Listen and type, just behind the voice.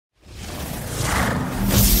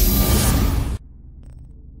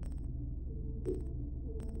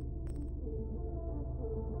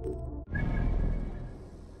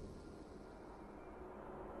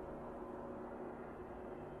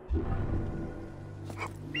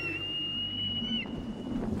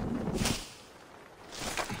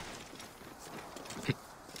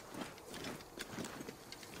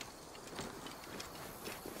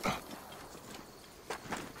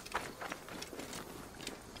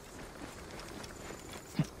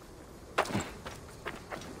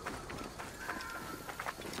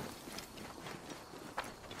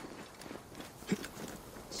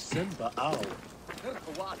بقاو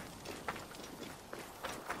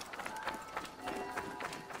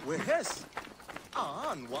وهس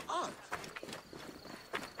وقات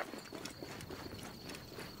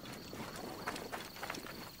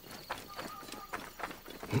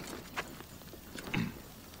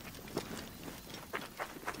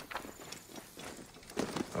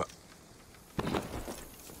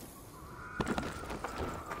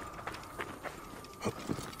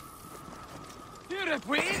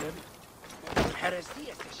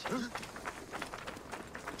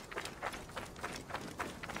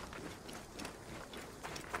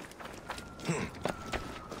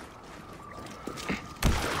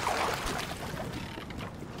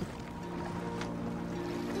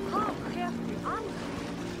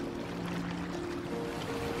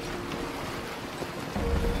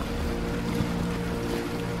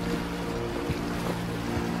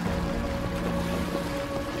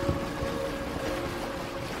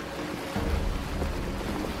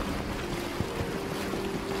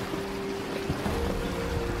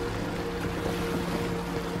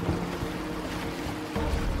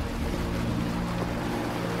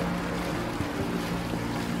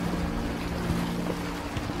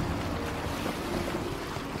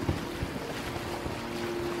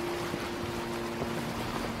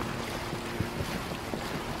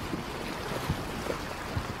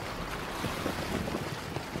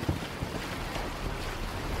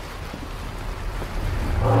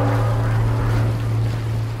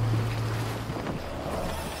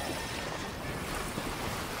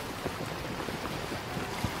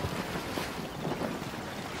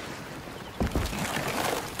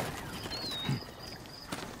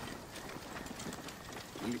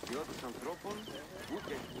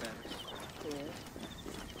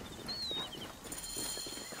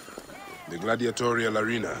The gladiatorial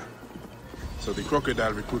arena. So the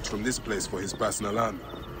Crocodile recruits from this place for his personal army.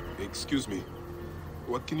 Excuse me.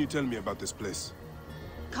 What can you tell me about this place?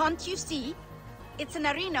 Can't you see? It's an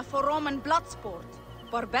arena for Roman blood sport.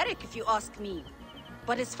 Barbaric, if you ask me.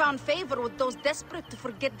 But it's found favor with those desperate to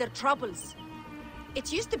forget their troubles.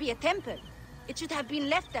 It used to be a temple. It should have been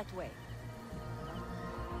left that way.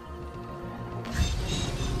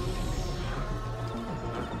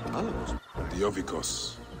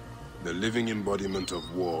 Diovicos, the living embodiment of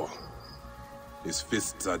war. His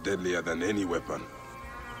fists are deadlier than any weapon.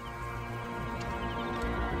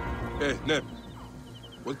 Hey, Neb.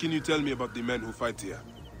 What can you tell me about the men who fight here?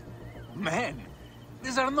 Men?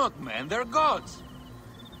 These are not men, they're gods!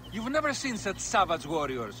 You've never seen such savage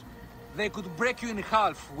warriors. They could break you in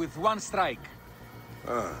half with one strike.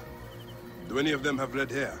 Ah. Do any of them have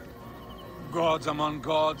red hair? Gods among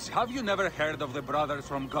gods, have you never heard of the brothers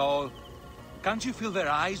from Gaul? Can't you feel their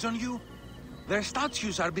eyes on you? Their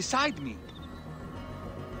statues are beside me.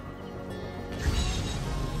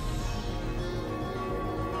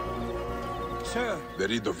 Sir.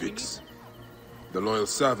 Viridovix, the loyal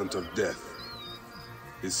servant of death.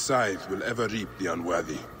 His scythe will ever reap the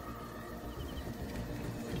unworthy.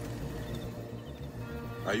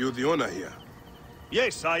 Are you the owner here?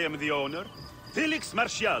 Yes, I am the owner. Felix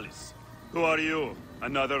martialis. Who are you?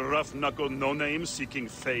 Another rough-knuckled no-name seeking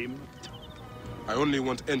fame? I only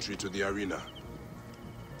want entry to the arena.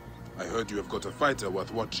 I heard you have got a fighter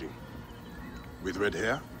worth watching. With red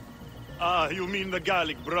hair? Ah, you mean the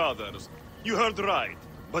Gallic brothers. You heard right.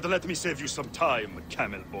 But let me save you some time,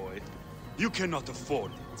 camel boy. You cannot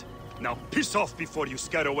afford it. Now piss off before you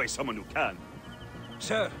scare away someone who can.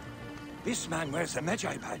 Sir, this man wears the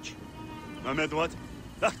Magi badge. Ahmed, what?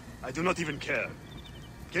 Ah, I do not even care.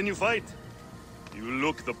 Can you fight? You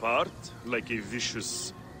look the part, like a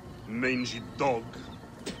vicious, mangy dog.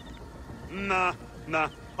 Nah.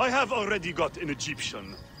 I have already got an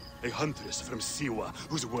Egyptian. A huntress from Siwan,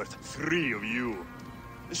 who's worth 3 of you.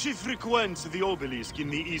 She frequents the obelisk in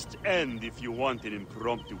the East End if you want an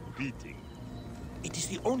impromptu beating. It is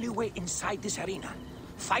the only way inside this arena.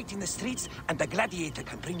 Fight in the streets, and the Gladiator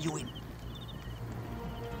can bring you in.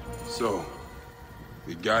 So,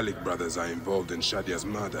 the Gallic brothers are involved in Shadia's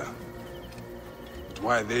murder. But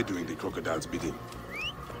why are they doing the Crocodile's bidding?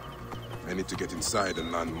 I need to get inside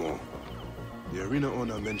and learn more. The arena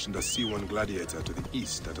owner mentioned a Siwan gladiator to the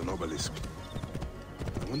east at an obelisk.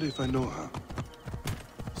 I wonder if I know her.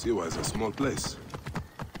 Siwa is a small place.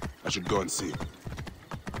 I should go and see.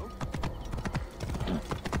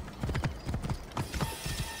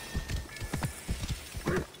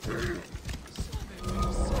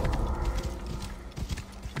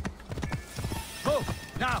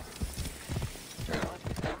 Now!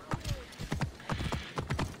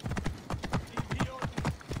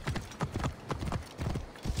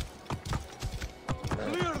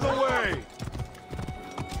 Clear the way!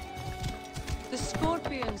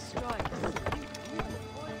 Siwan strikes.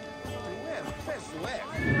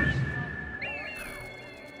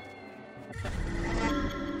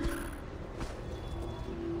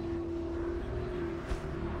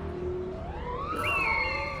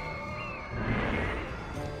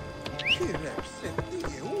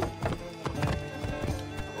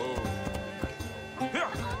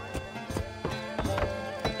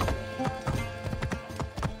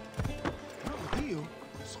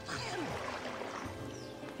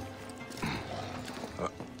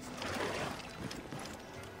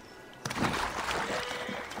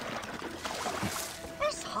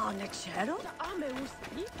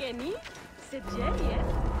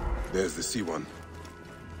 There's the Siwan.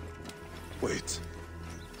 Wait.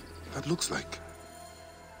 That looks like...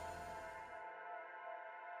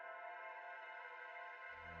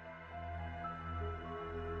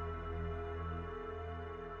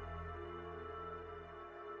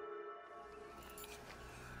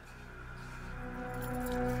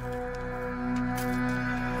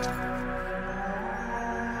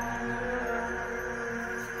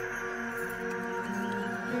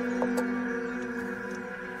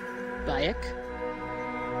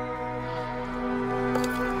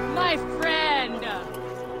 My friend!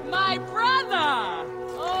 My brother!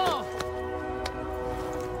 Oh!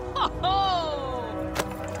 Oh!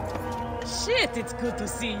 Shit, it's good to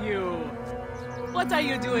see you. What are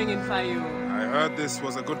you doing in FAIYUM? I heard this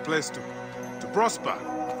was a good place to prosper.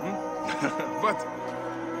 But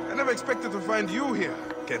I never expected to find you here,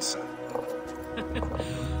 Kensa.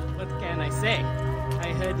 What can I say?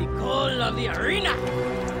 I heard the call of the arena!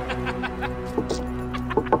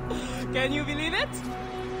 Can you believe it?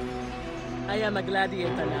 I am a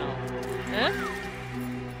gladiator now. Huh?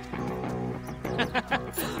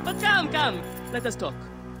 But come. Let us talk.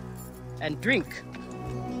 And drink.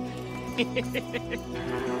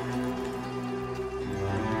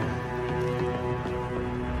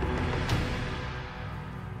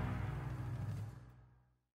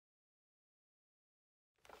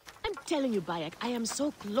 I'm telling you, Bayek, I am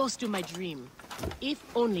so close to my dream. If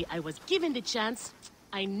only I was given the chance,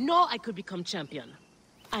 I know I could become champion.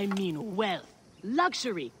 I mean wealth,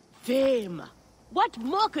 luxury, fame. What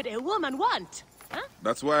more could a woman want? Huh?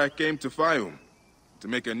 That's why I came to FAIYUM. To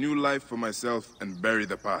make a new life for myself and bury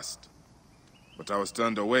the past. But I was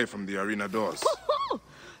turned away from the arena doors.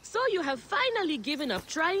 So you have finally given up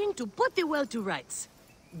trying to put the world to rights.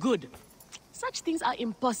 Good. Such things are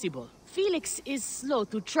impossible. Felix is slow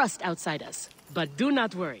to trust outsiders. But do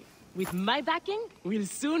not worry. With my backing, we'll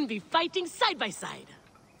soon be fighting side by side.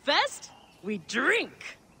 First, we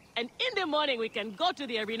drink. And in the morning, we can go to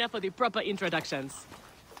the arena for the proper introductions.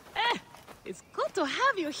 It's good to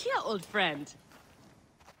have you here, old friend.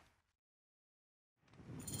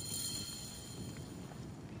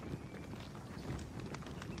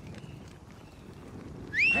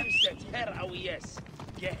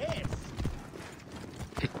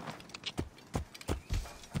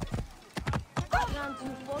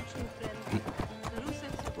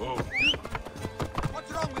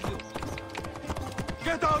 What's wrong with you?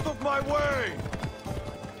 Get out of my way!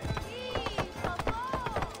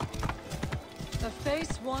 A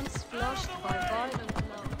face once flushed by violent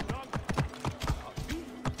love.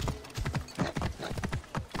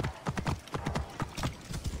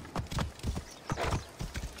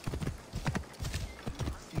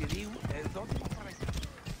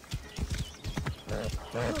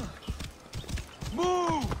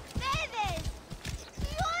 Move!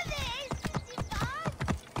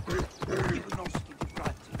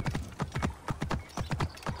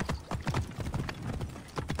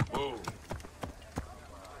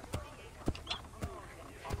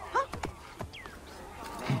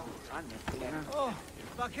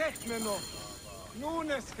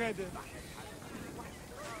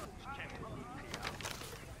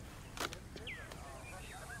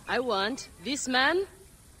 I want this man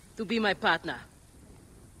to be my partner.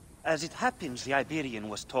 As it happens, the Iberian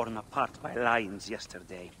was torn apart by lions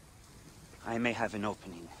yesterday. I may have an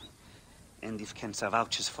opening. And if Kensa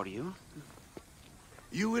vouches for you...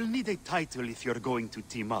 You will need a title if you're going to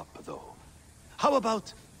team up, though. How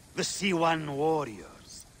about the Siwan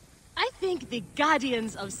Warriors? I think the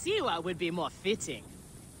Guardians of Siwa would be more fitting.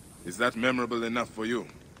 Is that memorable enough for you?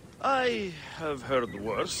 I have heard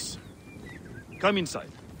worse. Come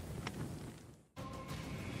inside.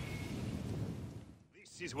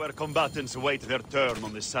 This is where combatants wait their turn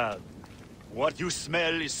on the sand. What you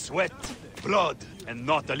smell is sweat, blood, and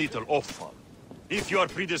not a little offal. If you are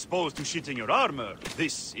predisposed to shitting your armor,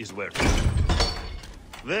 this is where to.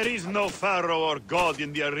 There is no pharaoh or god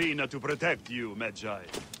in the arena to protect you, Magi.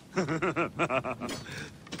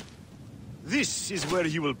 This is where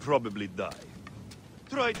you will probably die.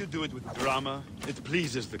 Try to do it with drama. It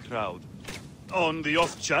pleases the crowd. On the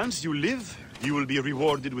off chance you live, you will be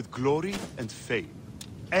rewarded with glory and fame.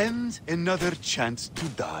 And another chance to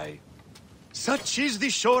die. Such is the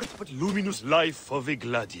short but luminous life of a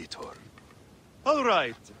gladiator. All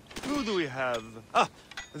right, who do we have? Ah,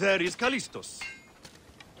 there is Callistos.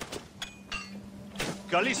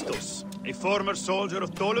 Callistos, a former soldier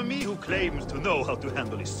of Ptolemy who claims to know how to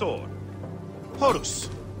handle his sword. Horus,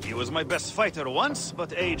 he was my best fighter once,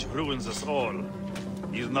 but age ruins us all.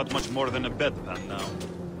 He's not much more than a bedpan now.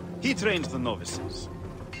 He trains the novices.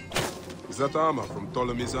 Is that armor from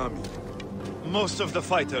Ptolemy's army? Most of the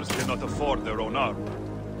fighters cannot afford their own armor.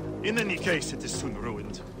 In any case, it is soon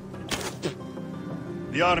ruined.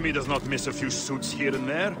 The army does not miss a few suits here and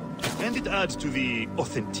there, and it adds to the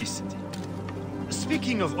authenticity.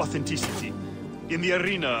 Speaking of authenticity, in the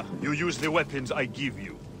arena, you use the weapons I give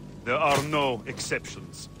you. There are no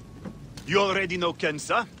exceptions. You already know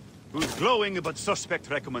Kensa, whose glowing but suspect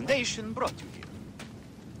recommendation brought you here.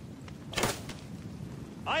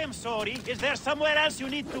 I am sorry. Is there somewhere else you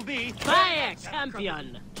need to be? Fire,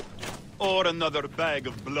 champion! Or another bag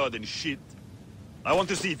of blood and shit? I want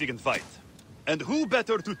to see if he can fight. And who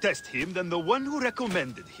better to test him than the one who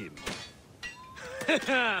recommended him?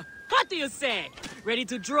 What do you say? Ready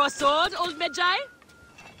to draw a sword, old Magi?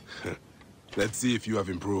 Let's see if you have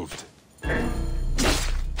improved.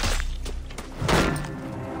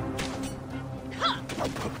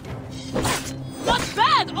 Not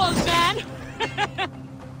bad, old man!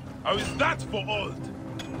 How is that for old?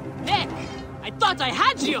 Heck, I thought I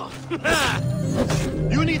had you!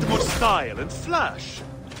 You need more style and flash.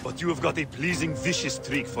 But you have got a pleasing vicious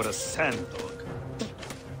streak for a sand dog.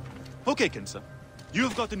 Okay, Kensa. You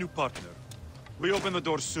have got a new partner. We open the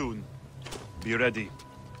door soon. Be ready.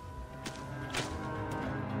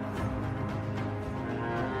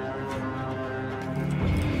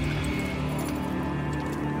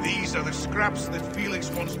 These are the scraps that Felix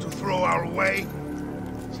wants to throw our way.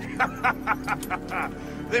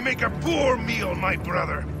 They make a poor meal, my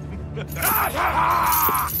brother.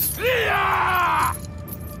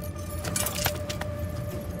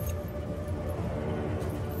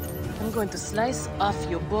 I'm going to slice off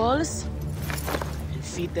your balls and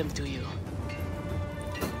feed them to you.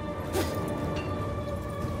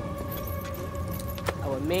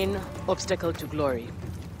 Our main obstacle to glory,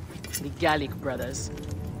 the Gallic brothers.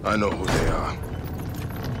 I know who they are.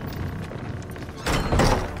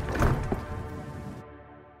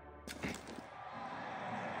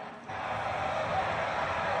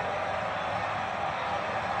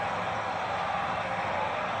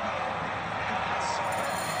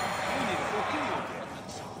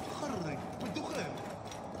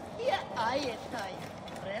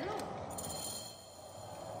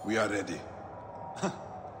 We are ready.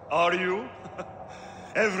 Are you?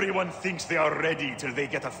 Everyone thinks they are ready till they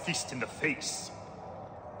get a fist in the face.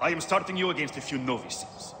 I am starting you against a few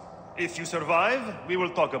novices. If you survive, we will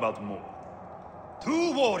talk about more.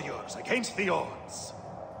 2 warriors against the odds.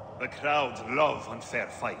 The crowd love unfair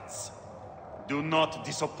fights. Do not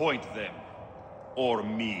disappoint them. Or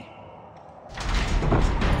me.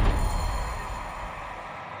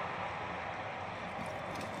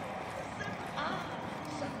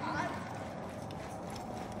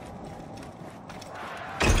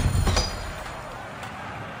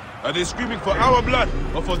 Are they screaming for our blood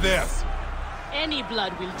or for theirs? Any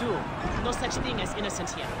blood will do. No such thing as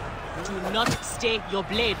innocent here. Do not stay your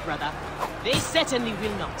blade, brother. They certainly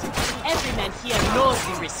will not. Every man here knows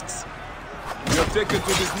the risks. We are taken to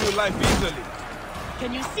this new life easily.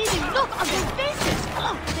 Can you see the look on their faces?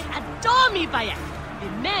 Oh, they adore me, Bayek. The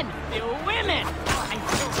men, the women. I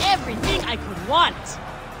did everything I could want.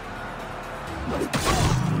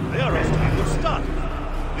 They are off to a good start.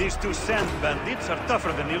 These 2 sand bandits are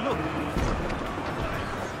tougher than they look.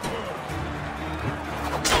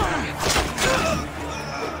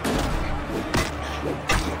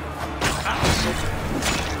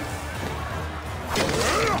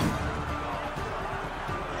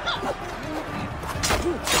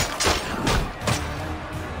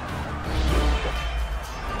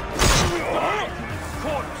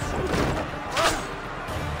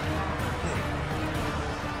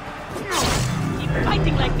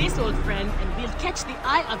 Like this, old friend, and we'll catch the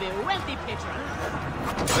eye of a wealthy patron.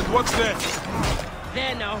 And what's that?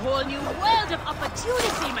 Then a whole new world of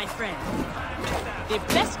opportunity, my friend. The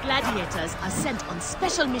best gladiators are sent on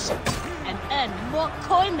special missions and earn more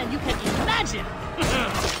coin than you can imagine.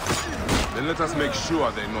 Then let us make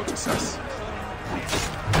sure they notice us.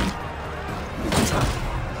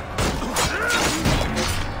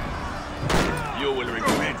 You will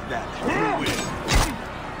regret that, you win.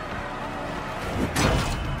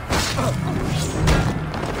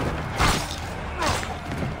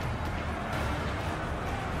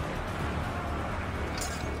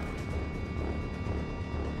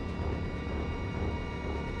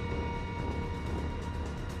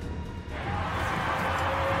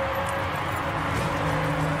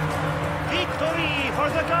 Victory for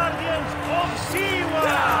the Guardians of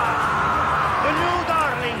Siwan! The new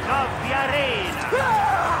darlings of the arena!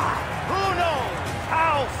 Who knows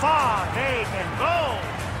how far they can go?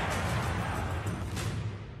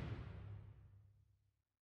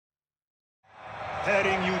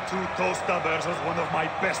 Pairing you two toe-stubbers was one of my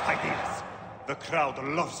best ideas. The crowd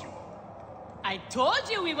loves you. I told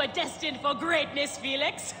you we were destined for greatness,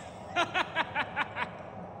 Felix.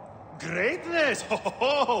 Greatness? Ho, ho,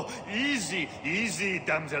 ho. Easy, easy,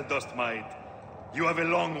 damsel Dustmite. You have a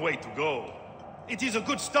long way to go. It is a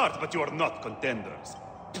good start, but you are not contenders.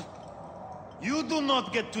 You do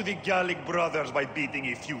not get to the Gallic brothers by beating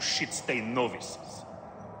a few shit-stained novices.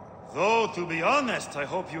 Though, to be honest, I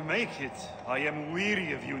hope you make it. I am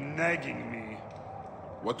weary of you nagging me.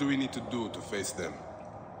 What do we need to do to face them?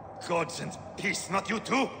 Gods and peace, not you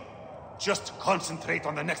too. Just concentrate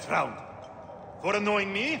on the next round. For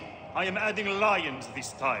annoying me, I am adding lions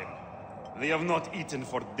this time. They have not eaten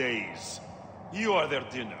for days. You are their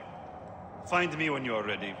dinner. Find me when you are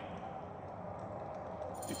ready.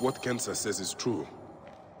 If what Kensa says is true,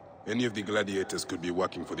 any of the gladiators could be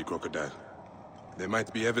working for the Crocodile. There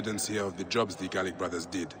might be evidence here of the jobs the Gallic brothers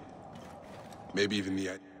did. Maybe even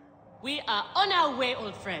the... We are on our way,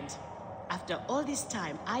 old friend. After all this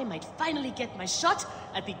time, I might finally get my shot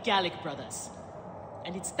at the Gallic brothers.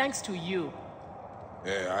 And it's thanks to you.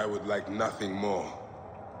 Yeah, I would like nothing more.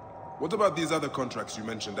 What about these other contracts you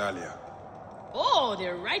mentioned earlier? Oh,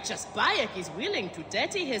 the righteous Bayek is willing to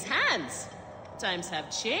dirty his hands. Times have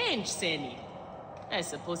changed, Seni. I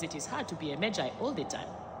suppose it is hard to be a Magi all the time.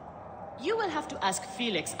 You will have to ask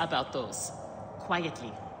Felix about those.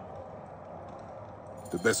 Quietly.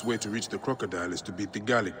 The best way to reach the Crocodile is to beat the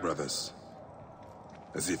Gallic brothers.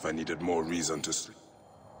 As if I needed more reason to sleep.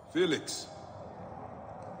 Felix,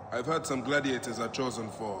 I've heard some gladiators are chosen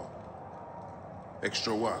for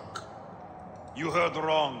extra work. You heard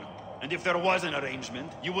wrong. And if there was an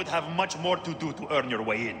arrangement, you would have much more to do to earn your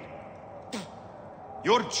way in.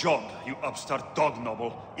 Your job, you upstart dog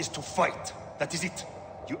noble, is to fight. That is it.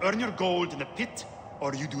 You earn your gold in the pit,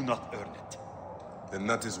 or you do not earn it. Then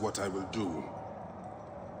that is what I will do.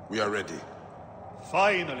 We are ready.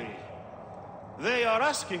 Finally. They are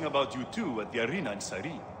asking about you too at the arena in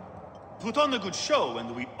Cyrene. Put on a good show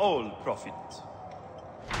and we all profit.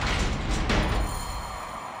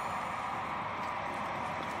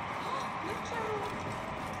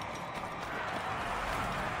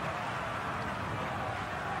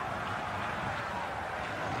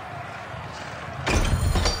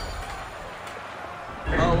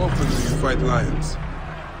 How often do you fight lions?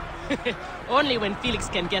 Only when Felix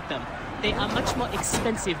can get them. They are much more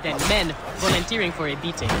expensive than men volunteering for a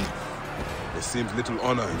beating. There seems little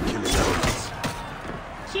honor in killing animals.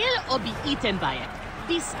 Kill or be eaten by it.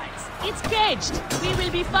 Besides, it's caged. We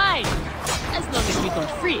will be fine. As long as we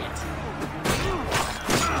don't free it.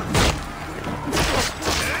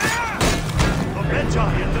 The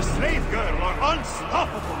Magi and the slave girl are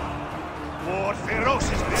unstoppable. More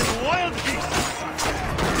ferocious than wild beasts.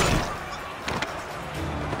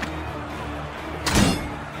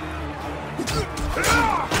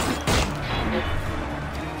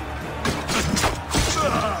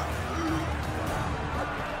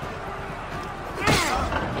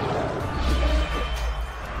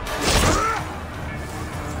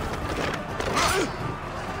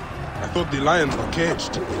 I thought the lions were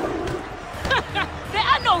caged. There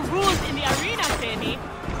are no rules in the arena, Seni.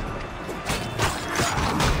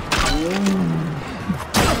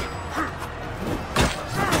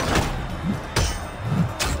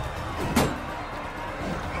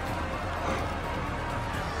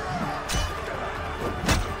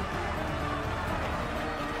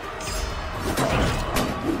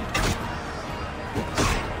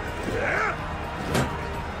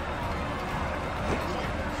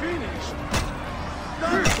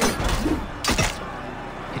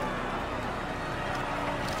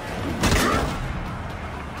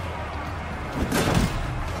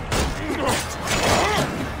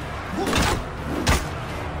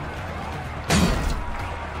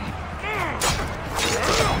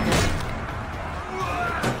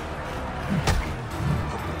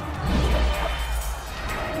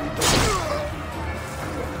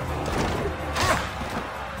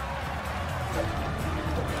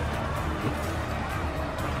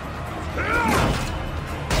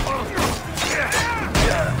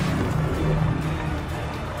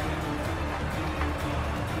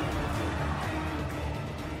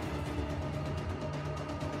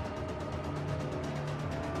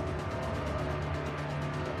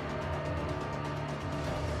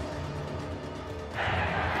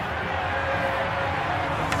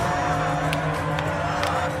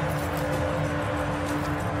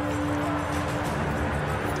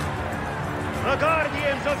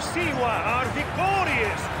 Siwan are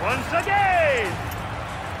victorious once again!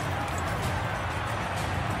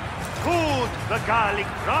 Could the Gallic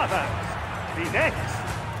brothers be next?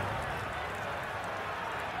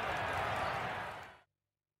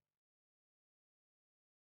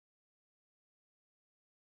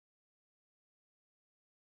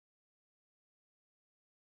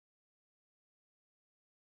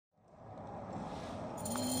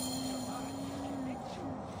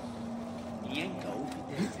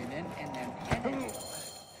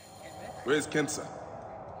 Where's Kensa?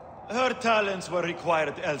 Her talents were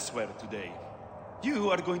required elsewhere today. You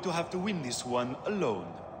are going to have to win this one alone.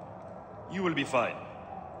 You will be fine.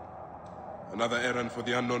 Another errand for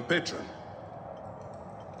the unknown patron?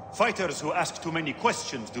 Fighters who ask too many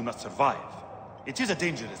questions do not survive. It is a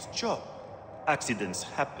dangerous job. Accidents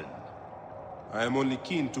happen. I am only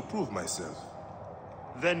keen to prove myself.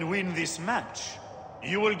 Then win this match.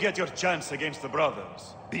 You will get your chance against the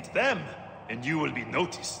brothers. Beat them, and you will be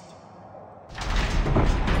noticed.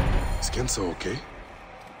 Is Kensa okay?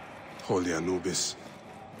 Holy Anubis.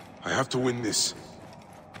 I have to win this.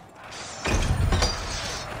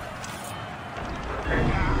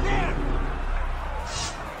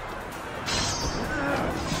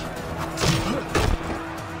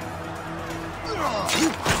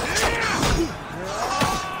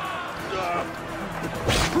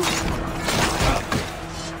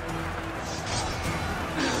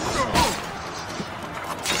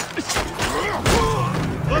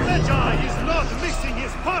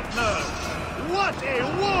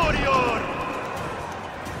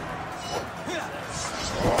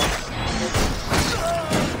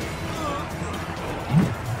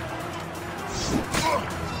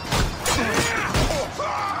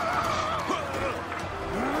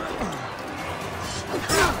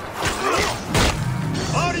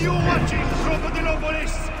 Are you watching,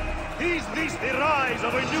 Krokodilopolis? Is this the rise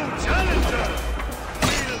of a new challenger?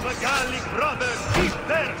 Will the Gallic brothers keep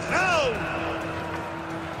their crown?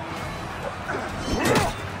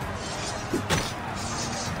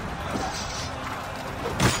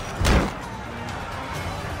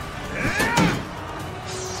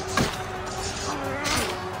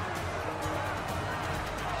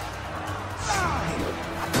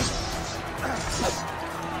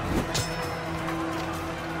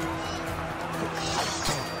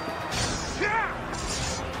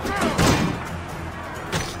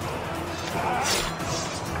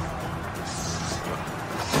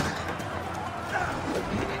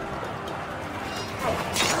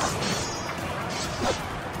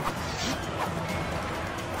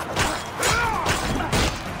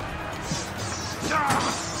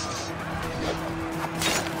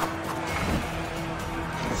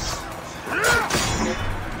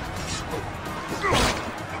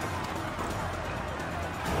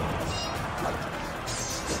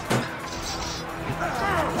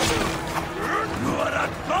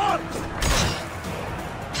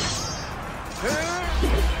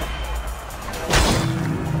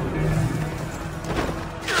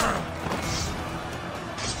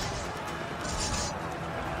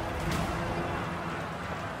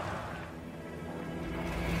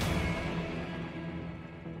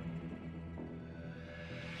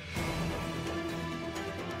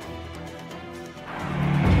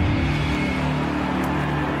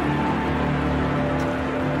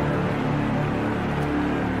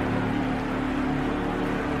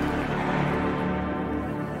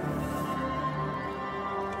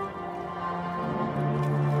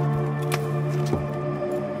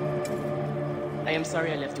 I am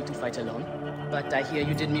sorry I left you to fight alone, but I hear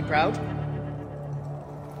you did me proud.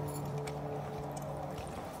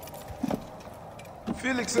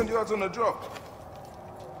 Felix sent you out on a job.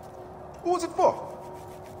 Who was it for?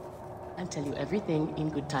 I'll tell you everything in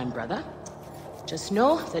good time, brother. Just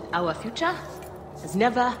know that our future has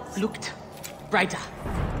never looked brighter.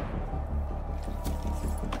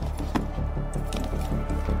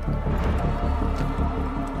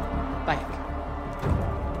 Bye.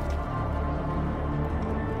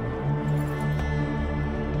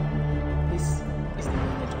 This is the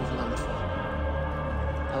moment we've longed for.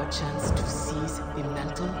 Our chance to seize the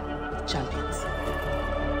mantle of champions.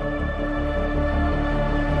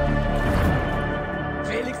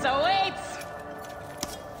 Felix awaits!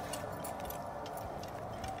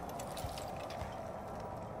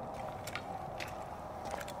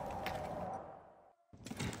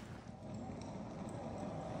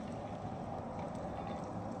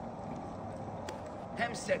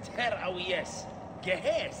 همست هر اویس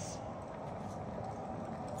جهز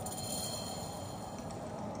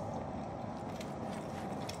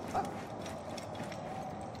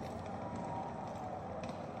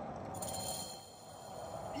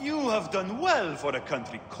have done well for a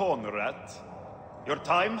country corn rat. Your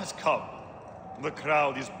time has come. The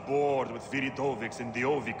crowd is bored with Viridovix and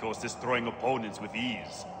Diovicos destroying opponents with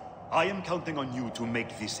ease. I am counting on you to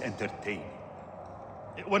make this entertaining.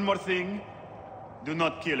 One more thing. Do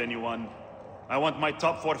not kill anyone. I want my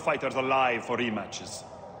top 4 fighters alive for rematches.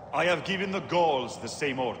 I have given the Gauls the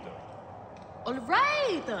same order. All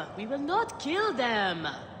right, we will not kill them.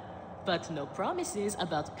 But no promises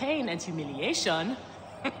about pain and humiliation.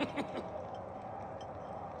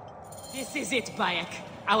 This is it, Bayek.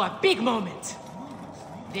 Our big moment.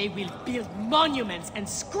 They will build monuments and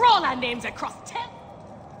scroll our names across 10...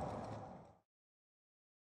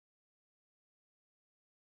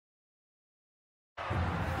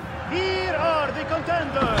 Here are the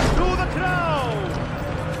contenders to the crown!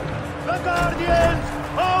 The Guardians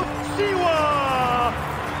of Siwan!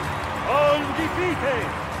 Undefeated!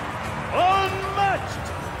 Unmatched!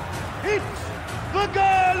 It's the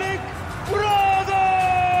Gallic Brothers!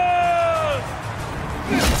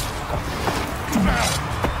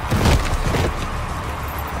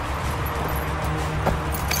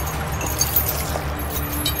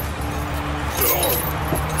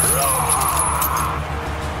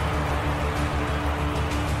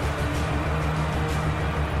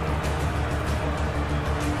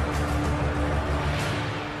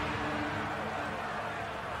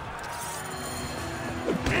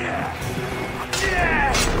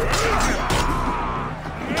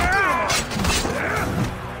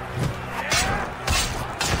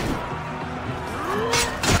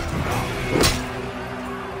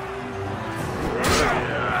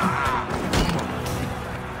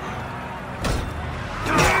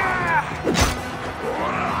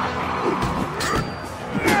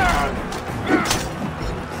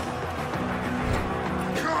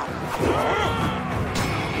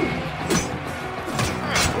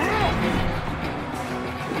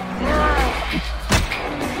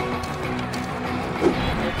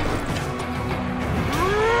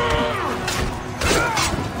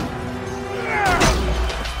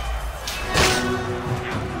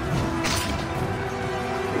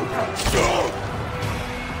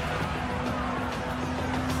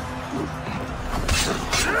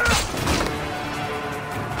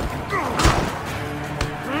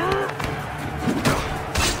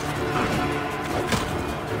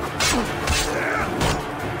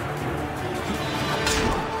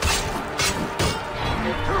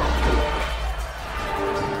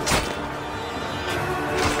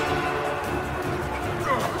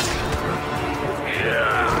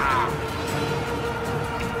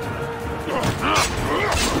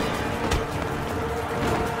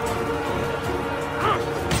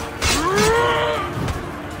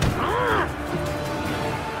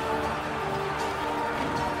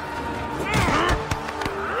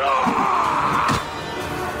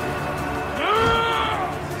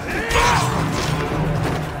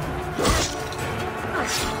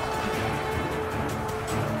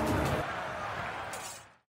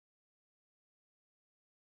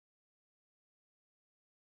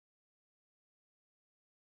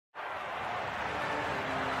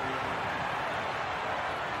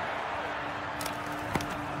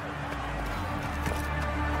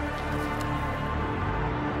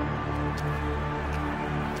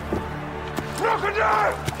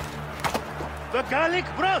 Crocodile! The Gallic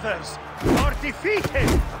Brothers are defeated!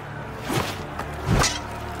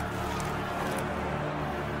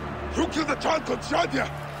 You killed the child called Shadia!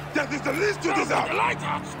 That is the least you deserve! The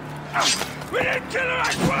lighthouse! We didn't kill her,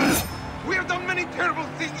 I swear! We have done many terrible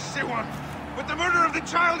things, Siwan, but the murder of the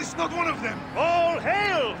child is not one of them! All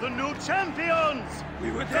hail the new champions!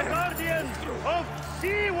 We were The there! Guardians of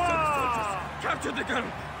Siwan! Capture the girl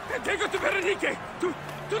and take her to Berenike, to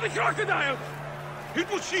the Crocodile! It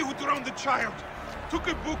was she who drowned the child, took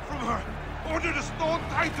a book from her, ordered a stone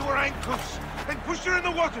tied to her ankles, and pushed her in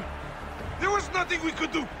the water. There was nothing we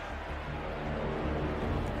could do.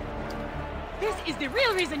 This is the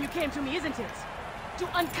real reason you came to me, isn't it? To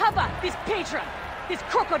uncover this patron, this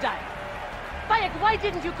crocodile. Bayek, why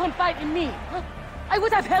didn't you confide in me? Huh? I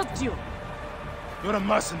would have helped you. You're a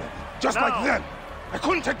mercenary, just No. like them! I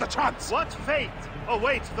couldn't take the chance! What fate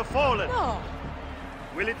awaits the fallen? No,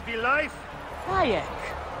 Will it be life Bayek,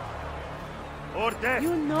 or death?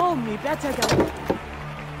 you know me better than...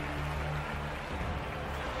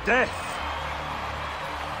 Death!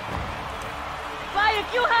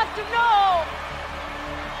 Bayek, you have to know!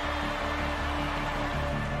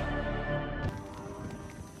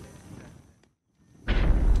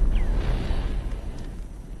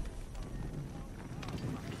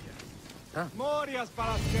 Morias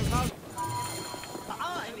para las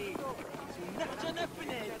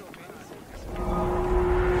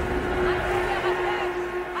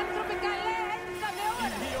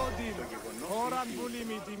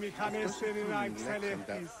είχαν εστερινά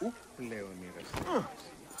εξελέχτης.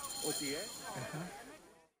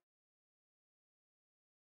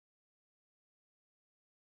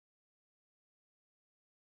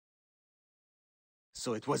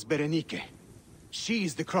 So it was Berenike. She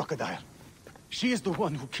is the crocodile. She is the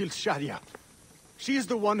one who killed Shadia. She is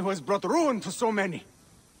the one who has brought ruin to so many.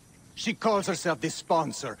 She calls herself the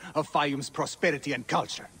sponsor of FAIYUM's prosperity and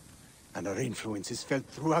culture. And her influence is felt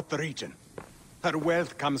throughout the region. Her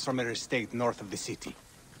wealth comes from her estate north of the city.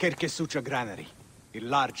 Kerkesucha Granary, the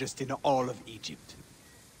largest in all of Egypt.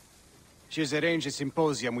 She has arranged a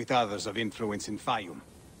symposium with others of influence in FAIYUM.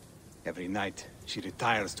 Every night, she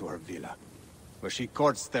retires to her villa, where she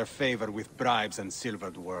courts their favor with bribes and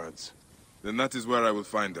silvered words. Then that is where I will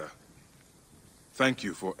find her. Thank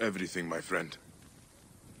you for everything, my friend.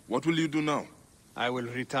 What will you do now? I will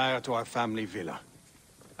retire to our family villa.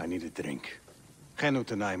 I need a drink.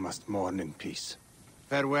 Henut and I must mourn in peace.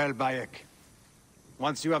 Farewell, Bayek.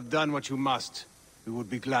 Once you have done what you must, we would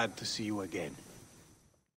be glad to see you again.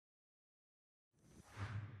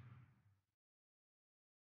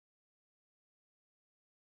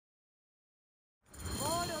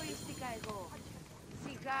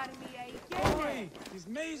 Της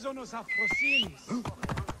μέιζωνος αφροσύνης.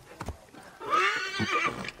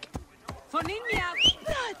 Φωνήνια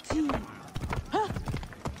πράτη!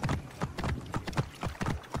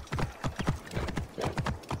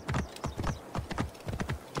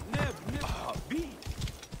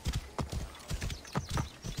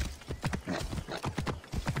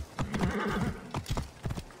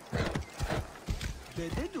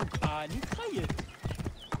 Dededuk ani hayır.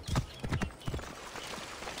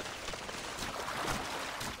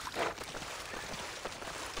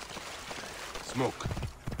 Smoke.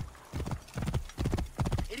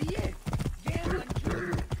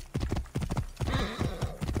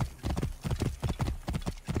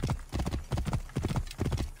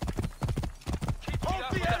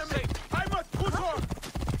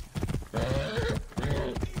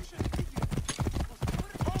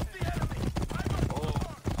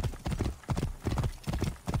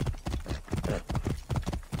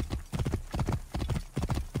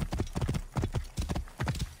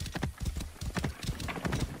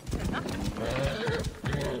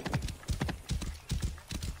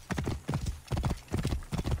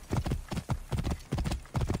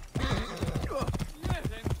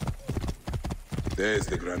 There's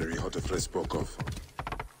the granary Hotephres spoke of.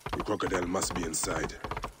 The crocodile must be inside.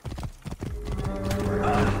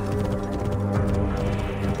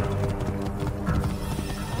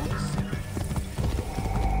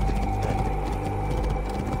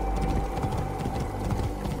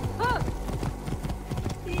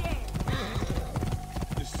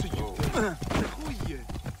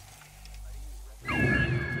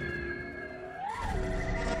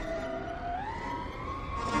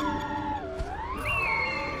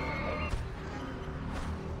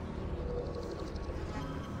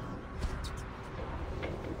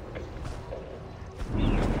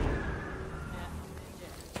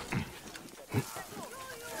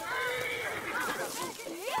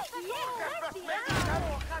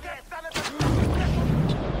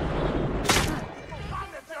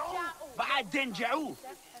 تنجعوه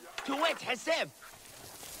كويت حساب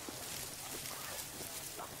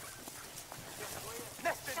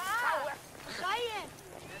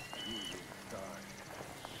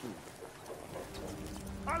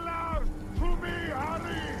Alarm! To me,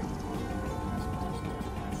 hurry!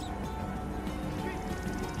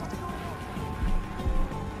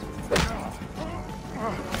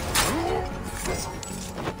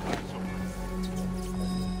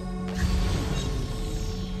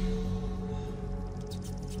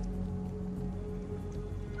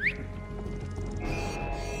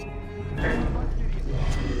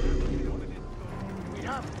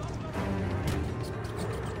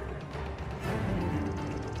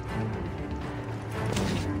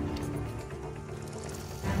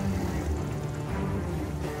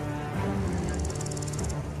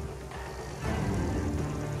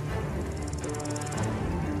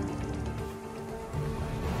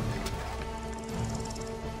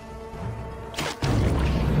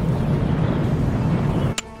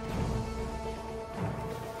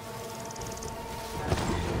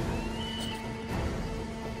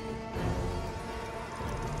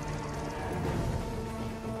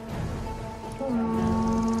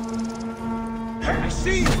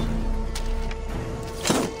 See!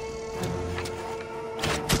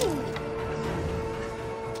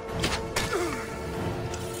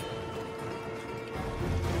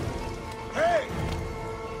 Hey!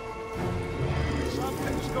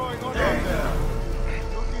 Something's going on out there.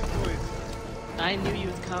 Look into it. I knew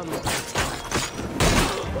you'd come.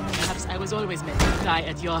 Perhaps I was always meant to die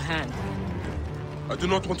at your hand. I do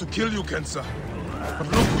not want to kill you, Kensa. But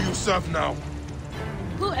look who you serve now.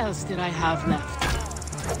 Who else did I have left?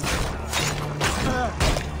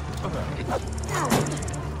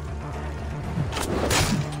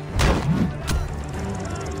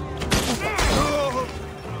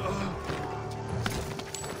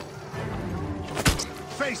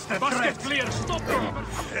 Face the Basket threat! clear! Stop them!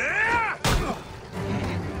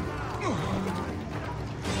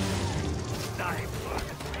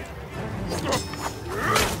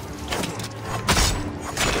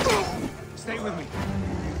 Stay with me.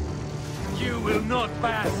 You will not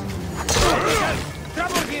pass!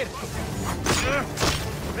 Trouble here!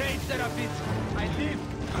 Raise therapist! I live!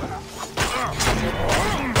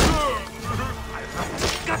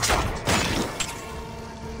 Get out!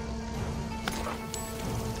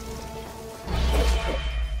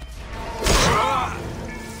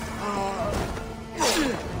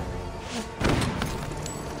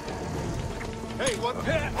 Hey, what?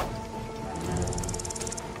 Over here!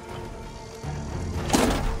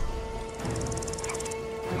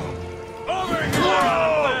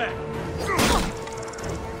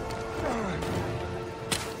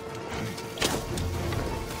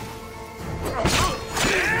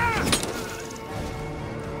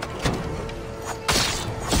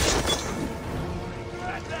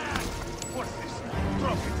 What's this?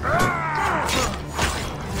 Drop it!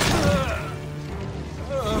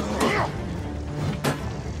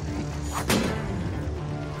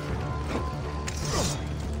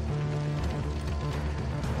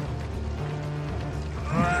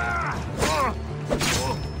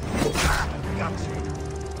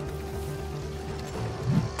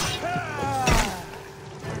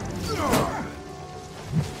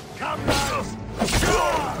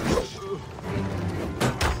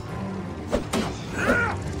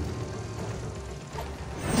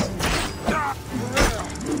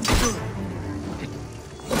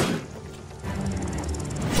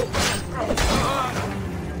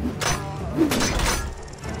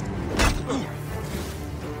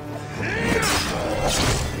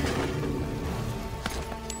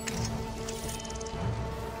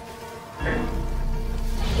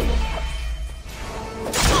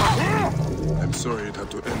 Sorry it had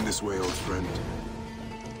to end this way, old friend.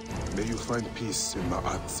 May you find peace in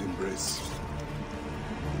Ma'at's embrace.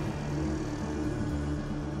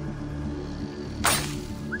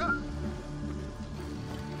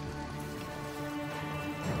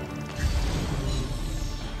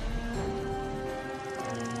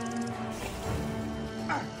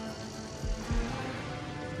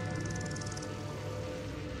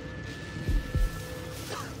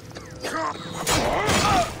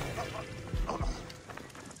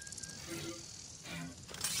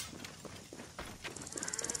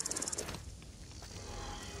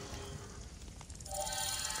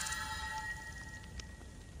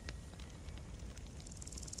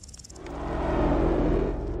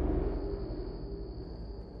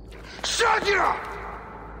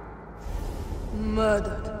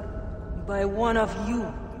 Murdered by one of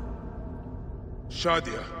you.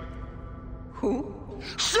 Shadia. Who?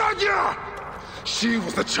 Shadia! She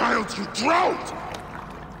was the child you drowned!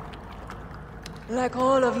 Like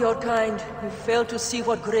all of your kind, you fail to see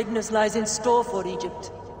what greatness lies in store for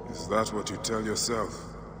Egypt. Is that what you tell yourself?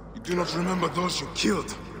 You do not remember those you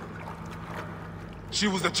killed. She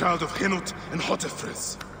was the child of Henut and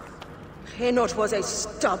Hotephres. Henut was a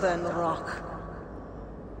stubborn rock.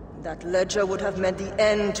 That ledger would have meant the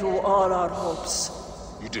end to all our hopes.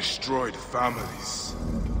 You destroyed families.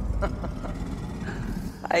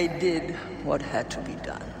 I did what had to be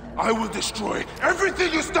done. I will destroy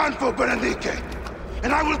everything you stand for, Berenike!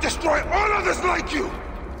 And I will destroy all others like you!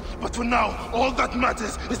 But for now, all that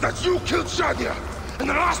matters is that you killed Shadia! And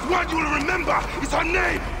the last word you will remember is her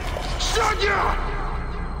name! Shadia!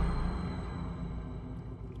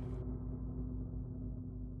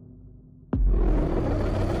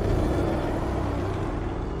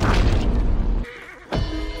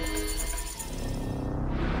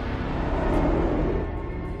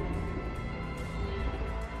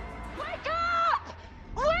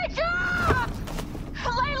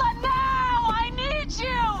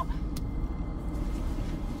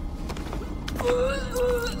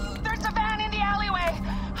 There's a van in the alleyway!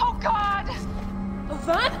 Oh, God! A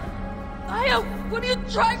van? Aya, what are you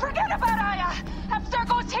trying? Forget about Aya!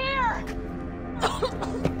 Abstergo's here!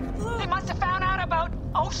 They must have found out about...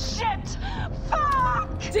 Oh, shit!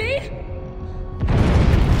 Fuck! Dee?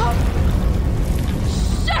 Oh.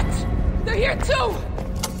 Shit! They're here, too!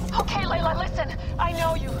 Okay, Layla, listen. I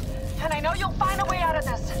know you. And I know you'll find a way out of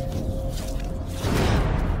this.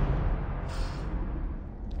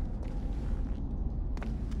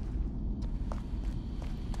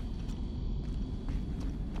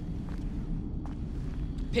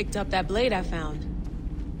 Picked up that blade I found.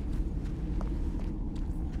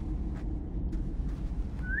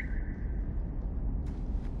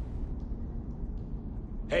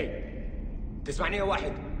 هي تسمعني يا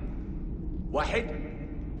واحد؟ واحد؟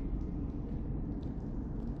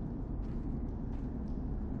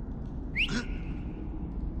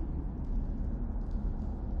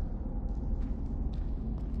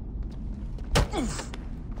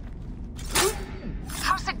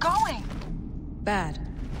 How's it going? Bad.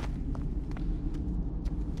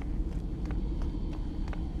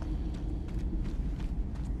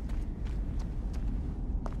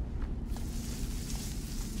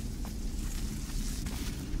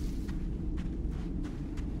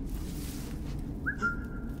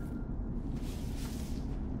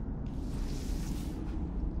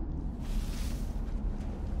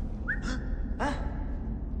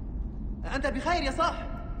 أنت بخير يا صاح؟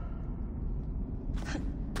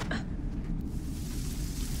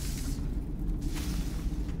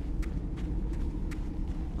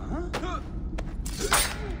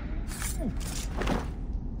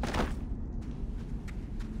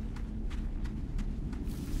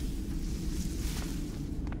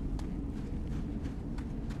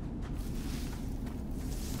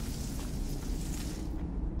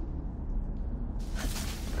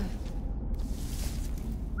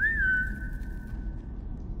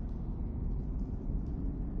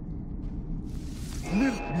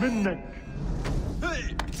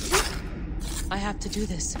 I have to do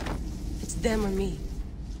this. It's them or me.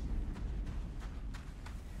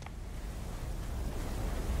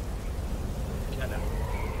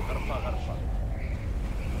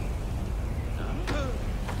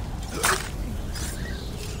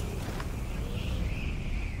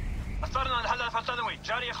 أصرنا الهدف الثانوي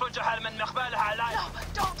جاري يخرج حال من مقبالها على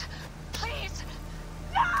No, don't! Please!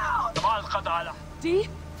 No! ما القضى على D?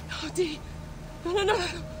 Oh, D. No.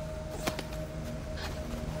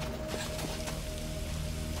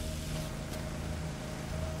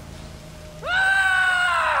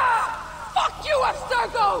 Fuck you,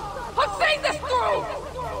 Abstergo! I'm seeing this through!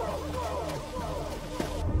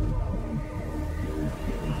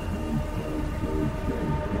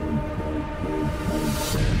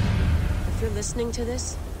 If you're listening to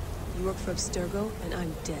this, you work for Abstergo, and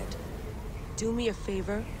I'm dead. Do me a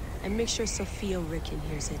favor, and make sure Sophia Ricken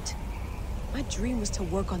hears it. My dream was to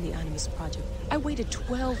work on the Animus Project. I waited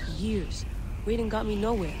 12 years. Waiting got me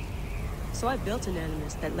nowhere. So I built an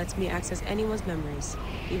Animus that lets me access anyone's memories,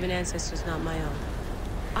 even ancestors not my own.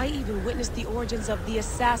 I even witnessed the origins of the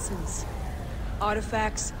Assassins.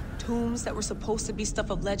 Artifacts, tombs that were supposed to be stuff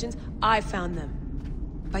of legends, I found them.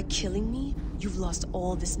 By killing me, you've lost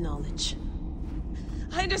all this knowledge.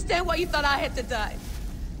 I understand why you thought I had to die.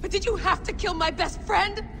 But did you have to kill my best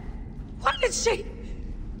friend? What did she...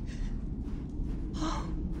 Oh,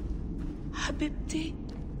 Habibti,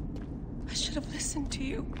 I should have listened to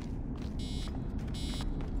you.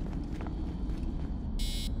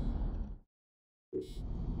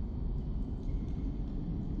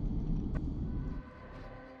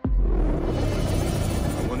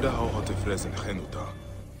 I wonder how Hotephres and Henut are.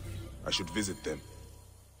 I should visit them.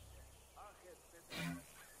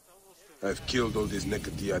 I've killed all these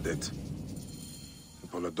naked Diadet.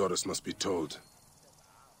 Apollodorus must be told.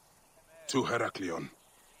 To Heraklion.